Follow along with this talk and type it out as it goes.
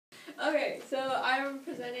Okay, so I'm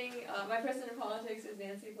presenting, my person in politics is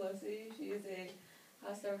Liou Pelosi. She is a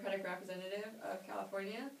House Democratic representative of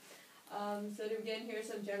California. So to begin, here are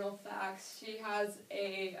some general facts. She has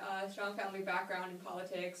a strong family background in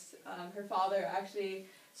politics. Her father actually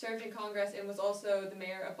served in Congress and was also the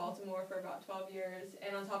mayor of Baltimore for about 12 years.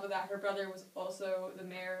 And on top of that, her brother was also the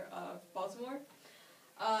mayor of Baltimore.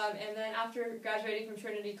 And then after graduating from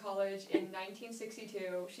Trinity College in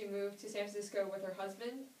 1962, she moved to San Francisco with her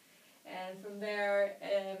husband. And from there,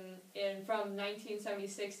 from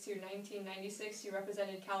 1976 to 1996, she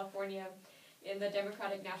represented California in the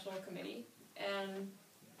Democratic National Committee. And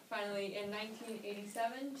finally, in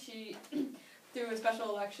 1987, she, through a special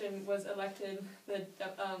election, was elected the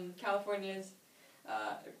California's.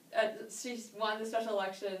 She won the special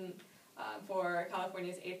election for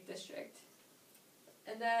California's 8th district.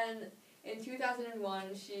 And then in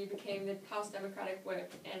 2001, she became the House Democratic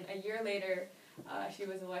Whip, and a year later, she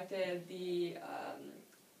was elected the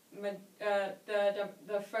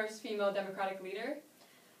first female Democratic leader.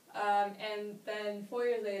 And then 4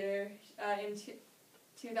 years later, in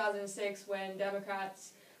 2006, when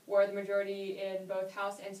Democrats were the majority in both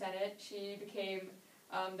House and Senate, she became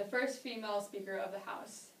the first female Speaker of the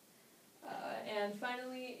House. And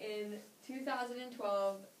finally, in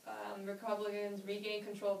 2012, Republicans regained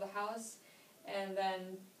control of the House, and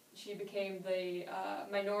then she became the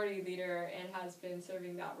minority leader and has been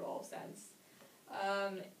serving that role since.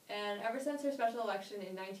 And ever since her special election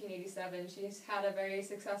in 1987, she's had a very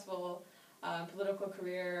successful political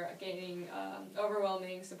career, gaining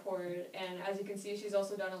overwhelming support. And as you can see, she's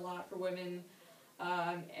also done a lot for women,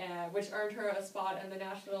 which earned her a spot in the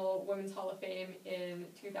National Women's Hall of Fame in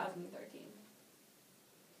 2013.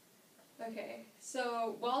 Okay,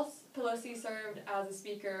 so whilst Pelosi served as a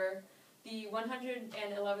speaker, the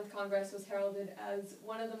 111th Congress was heralded as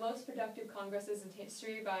one of the most productive Congresses in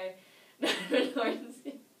history by Norman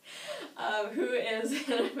Hornsey, who is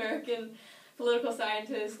an American political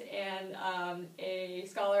scientist and a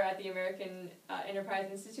scholar at the American Enterprise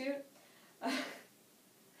Institute.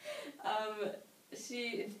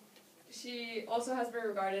 She also has been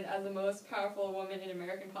regarded as the most powerful woman in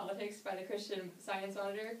American politics by the Christian Science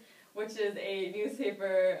Monitor, which is a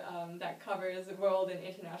newspaper that covers world and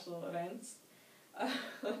international events.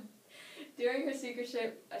 During her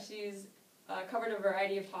speakership, she's covered a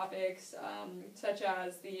variety of topics, such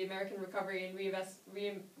as the American Recovery and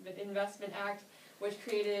Reinvestment Act, which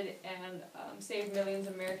created and saved millions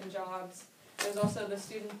of American jobs. There's also the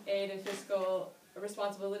Student Aid and Fiscal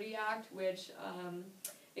Responsibility Act, which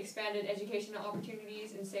expanded educational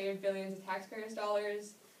opportunities and saved billions of taxpayers'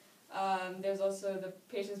 dollars. There's also the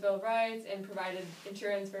Patients' Bill of Rights and provided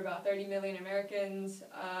insurance for about 30 million Americans.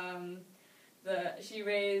 She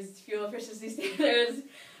raised fuel efficiency standards.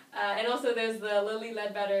 And also there's the Lilly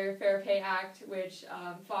Ledbetter Fair Pay Act, which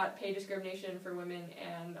fought pay discrimination for women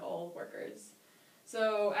and all workers.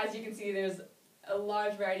 So as you can see, there's a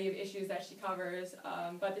large variety of issues that she covers,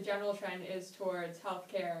 but the general trend is towards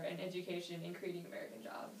healthcare and education and creating American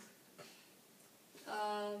jobs.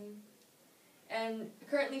 And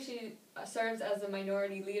currently she serves as a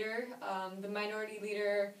minority leader. The minority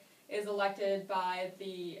leader is elected by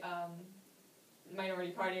the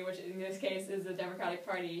minority party, which in this case is the Democratic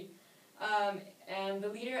Party. And the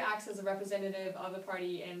leader acts as a representative of the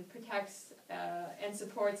party and protects and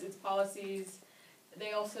supports its policies.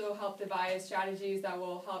 They also help devise strategies that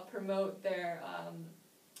will help promote their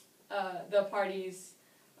the party's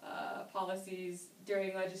policies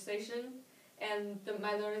during legislation. And the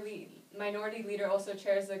minority leader also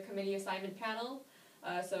chairs the committee assignment panel,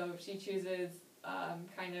 so she chooses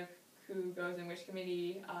kind of who goes in which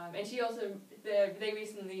committee. And she also, they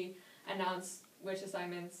recently announced which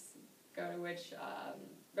assignments go to which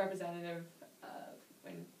representative,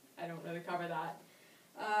 when I don't really cover that.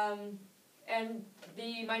 And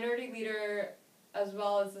the minority leader, as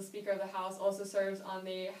well as the Speaker of the House, also serves on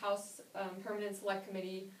the House Permanent Select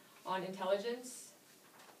Committee on Intelligence,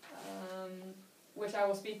 which I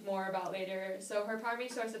will speak more about later. So her primary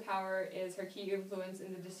source of power is her key influence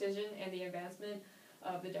in the decision and the advancement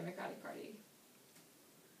of the Democratic Party.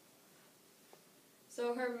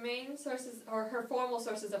 So her main sources, or her formal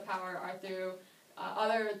sources of power, are through,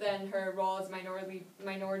 other than her role as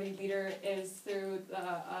minority leader, is through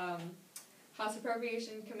the House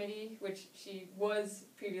Appropriation Committee, which she was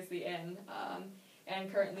previously in,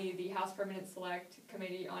 and currently the House Permanent Select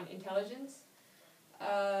Committee on Intelligence.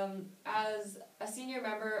 As a senior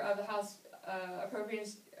member of the House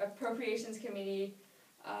Appropriations Committee,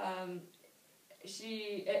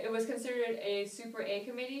 it was considered a Super A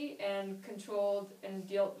committee and controlled and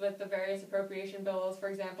dealt with the various appropriation bills. For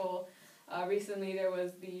example, Recently there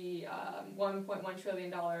was the $1.1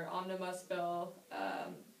 trillion omnibus bill,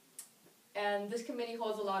 and this committee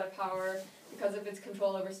holds a lot of power because of its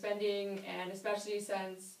control over spending, and especially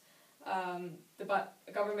since the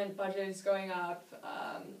government budget is going up,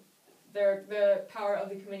 the power of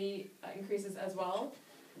the committee increases as well.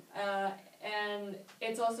 And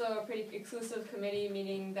it's also a pretty exclusive committee,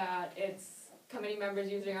 meaning that its committee members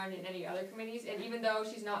usually aren't in any other committees, and even though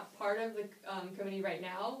she's not part of the committee right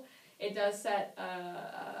now, it does set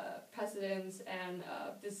precedents, and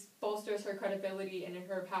this bolsters her credibility and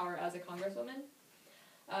her power as a congresswoman.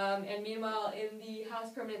 And meanwhile, in the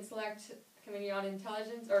House Permanent Select Committee on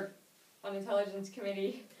Intelligence, or on Intelligence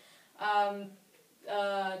Committee,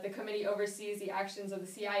 the committee oversees the actions of the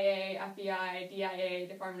CIA, FBI, DIA,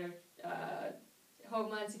 Department of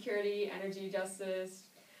Homeland Security, Energy, Justice,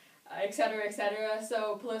 etc., etc.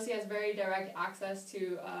 So Pelosi has very direct access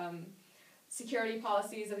to security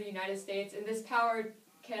policies of the United States, and this power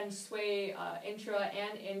can sway intra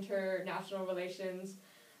and international relations.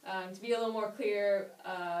 To be a little more clear,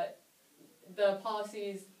 the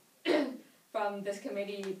policies from this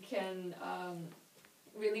committee can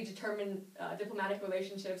really determine diplomatic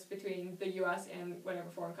relationships between the U.S. and whatever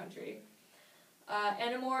foreign country.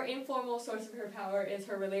 And a more informal source of her power is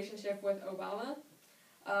her relationship with Obama.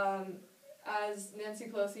 As Nancy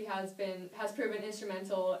Pelosi has proven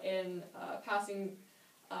instrumental in passing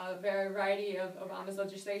a variety of Obama's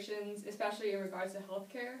legislations, especially in regards to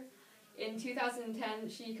healthcare. In 2010,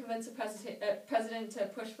 she convinced the president to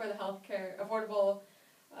push for the Affordable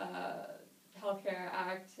Healthcare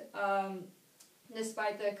Act,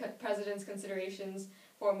 despite the president's considerations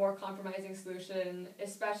for a more compromising solution,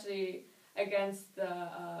 especially against the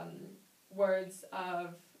words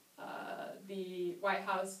of the White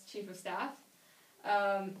House Chief of Staff.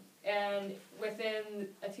 And within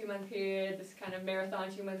a 2-month period, this kind of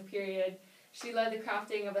marathon 2-month period, she led the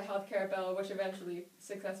crafting of the healthcare bill, which eventually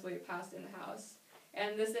successfully passed in the House.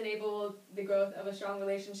 And this enabled the growth of a strong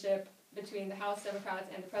relationship between the House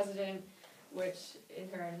Democrats and the president, which in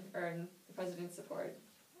turn earned the president's support.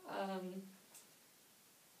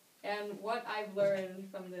 And what I've learned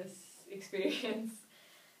from this experience,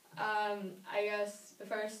 I guess the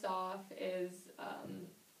first off is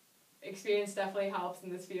experience definitely helps in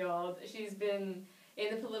this field. She's been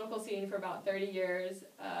in the political scene for about 30 years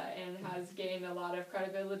and has gained a lot of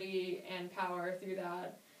credibility and power through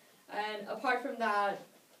that. And apart from that,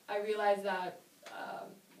 I realized that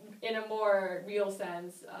in a more real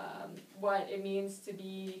sense, what it means to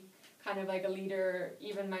be kind of like a leader,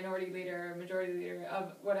 even minority leader, majority leader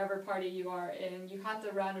of whatever party you are in. You have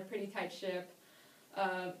to run a pretty tight ship,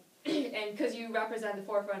 and because you represent the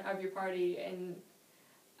forefront of your party. And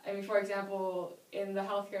I mean, for example, in the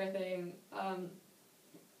healthcare thing,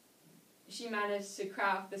 she managed to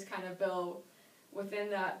craft this kind of bill within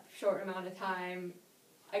that short amount of time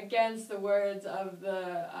against the words of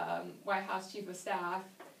the White House Chief of Staff.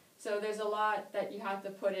 So there's a lot that you have to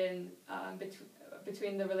put in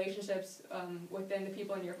between the relationships within the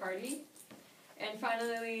people in your party. And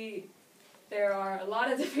finally, there are a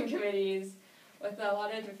lot of different committees with a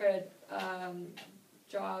lot of different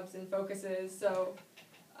jobs and focuses. So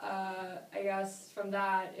I guess from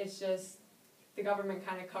that, it's just the government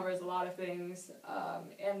kind of covers a lot of things,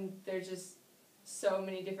 and there's just so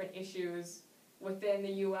many different issues within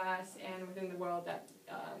the U.S. and within the world that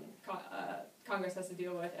Congress has to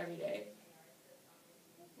deal with every day.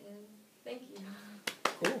 And thank you.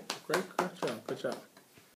 Cool. Great job. Good job.